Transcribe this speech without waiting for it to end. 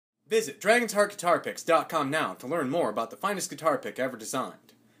Visit DragonsHeartGuitarPicks.com now to learn more about the finest guitar pick ever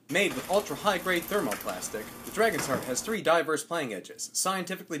designed. Made with ultra-high-grade thermoplastic, the Dragon's Heart has 3 diverse playing edges,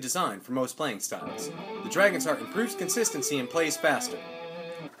 scientifically designed for most playing styles. The Dragon's Heart improves consistency and plays faster,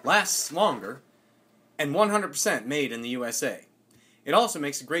 lasts longer, and 100% made in the USA. It also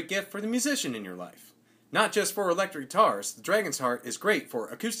makes a great gift for the musician in your life. Not just for electric guitars, the Dragon's Heart is great for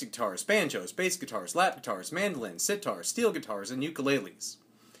acoustic guitars, banjos, bass guitars, lap guitars, mandolins, sitars, steel guitars, and ukuleles.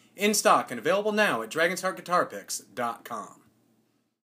 In stock and available now at DragonsHeartGuitarPicks.com.